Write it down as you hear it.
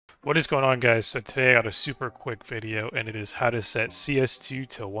What is going on, guys? So today I got a super quick video, and it is how to set CS2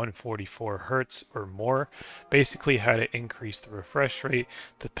 to 144 Hertz or more. Basically how to increase the refresh rate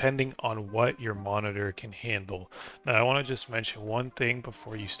depending on what your monitor can handle. Now I want to just mention one thing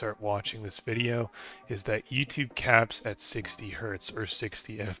before you start watching this video, is that YouTube caps at 60 Hertz or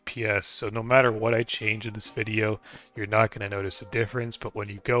 60 FPS. So no matter what I change in this video, you're not going to notice a difference, but when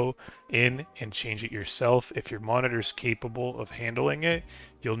you go in and change it yourself, if your monitor is capable of handling it,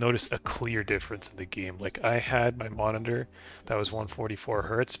 you'll notice a clear difference in the game. Like, I had my monitor that was 144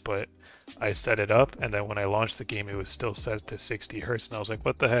 Hertz, but I set it up, and then when I launched the game, it was still set to 60 Hertz, and I was like,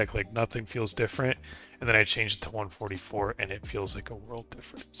 what the heck? Like, nothing feels different. And then I changed it to 144, and it feels like a world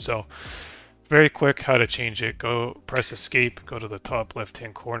different. So, very quick how to change it. Go press escape, go to the top left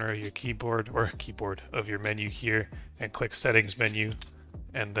hand corner of your keyboard of your menu here, and click settings menu,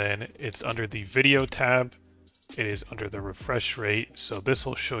 and then it's under the video tab. It is under the refresh rate, so this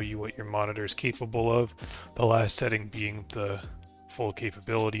will show you what your monitor is capable of, the last setting being the full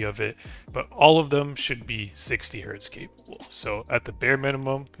capability of it, but all of them should be 60 Hertz capable. So at the bare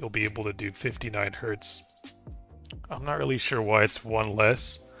minimum, you'll be able to do 59 Hertz. I'm not really sure why it's one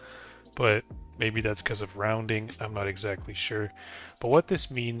less, but maybe that's because of rounding. I'm not exactly sure. But what this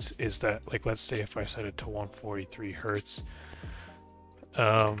means is that, like, let's say if I set it to 143 Hertz,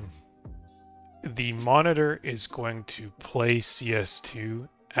 the monitor is going to play CS2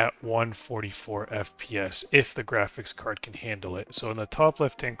 at 144 FPS if the graphics card can handle it. So in the top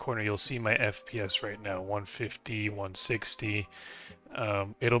left hand corner, you'll see my FPS right now, 150, 160.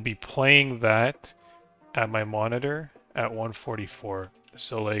 It'll be playing that at my monitor at 144.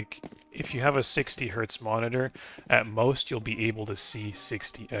 So like, if you have a 60 Hertz monitor, at most you'll be able to see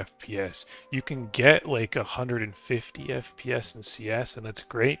 60 FPS. You can get like 150 FPS in CS, and that's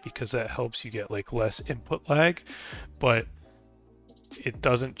great because that helps you get like less input lag, but it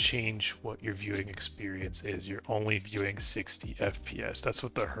doesn't change what your viewing experience is. You're only viewing 60 FPS. That's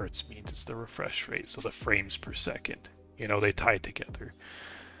what the Hertz means. It's the refresh rate, so the frames per second. You know, they tie together.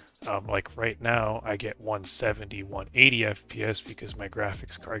 Like right now, I get 170, 180 FPS because my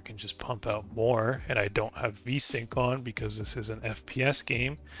graphics card can just pump out more, and I don't have VSync on because this is an FPS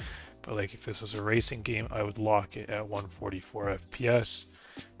game. But like if this was a racing game, I would lock it at 144 FPS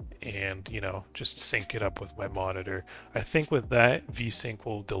and, you know, just sync it up with my monitor. I think with that, VSync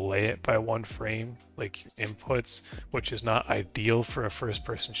will delay it by 1 frame, like your inputs, which is not ideal for a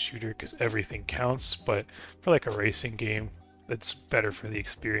first-person shooter because everything counts, but for like a racing game, it's better for the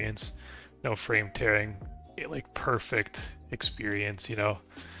experience. No frame tearing, like perfect experience, you know.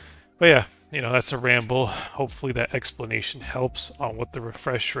 But yeah, you know, that's a ramble. Hopefully that explanation helps on what the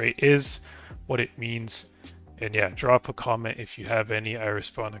refresh rate is, what it means. And yeah, drop a comment if you have any. I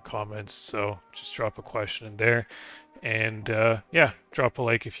respond to comments, so just drop a question in there. And yeah, drop a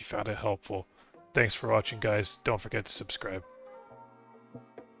like if you found it helpful. Thanks for watching, guys. Don't forget to subscribe.